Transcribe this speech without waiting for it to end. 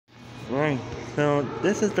Right, so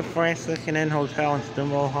this is the Franciscan Inn Hotel in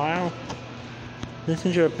Steubenville, Ohio. This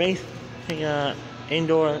is your basic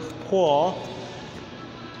indoor pool.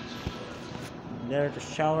 There's a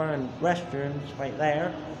shower and restrooms right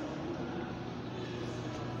there.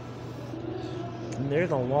 And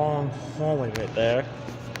there's a long hallway right there.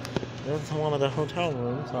 There's one of the hotel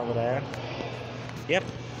rooms over there. Yep.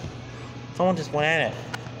 Someone just went at it.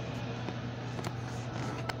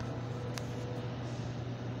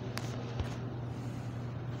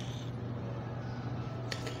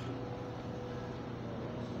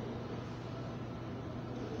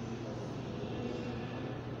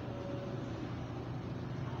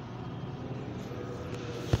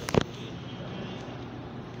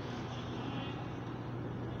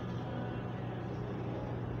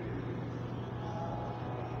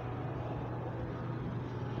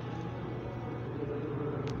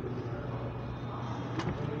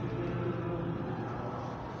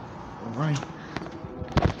 Alright.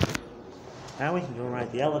 Now we can go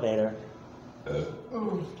ride the elevator. And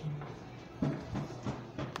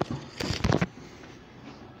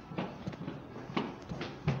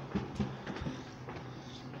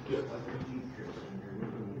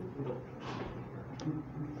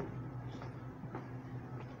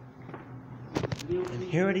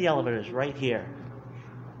here are the elevators right here.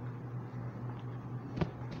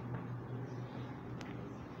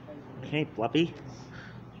 Okay, Fluffy.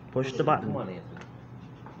 Push the button.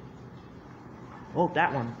 Oh,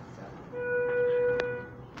 that one.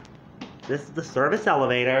 This is the service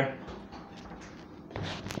elevator.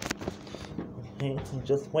 Okay, so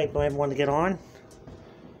just wait for everyone to get on.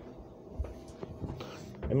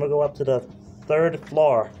 And we'll go up to the 3rd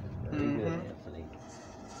floor. Mm-hmm.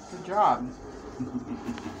 Good job.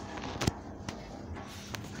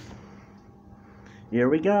 Here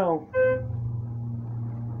we go.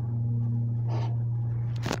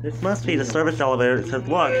 This must be the service elevator. It says,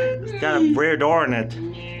 look, it's got a rear door in it.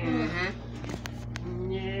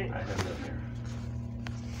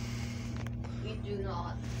 We do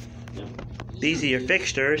not. These are your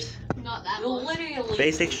fixtures. Not that much.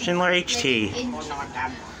 Basic Schindler HT. Not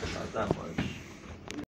that much.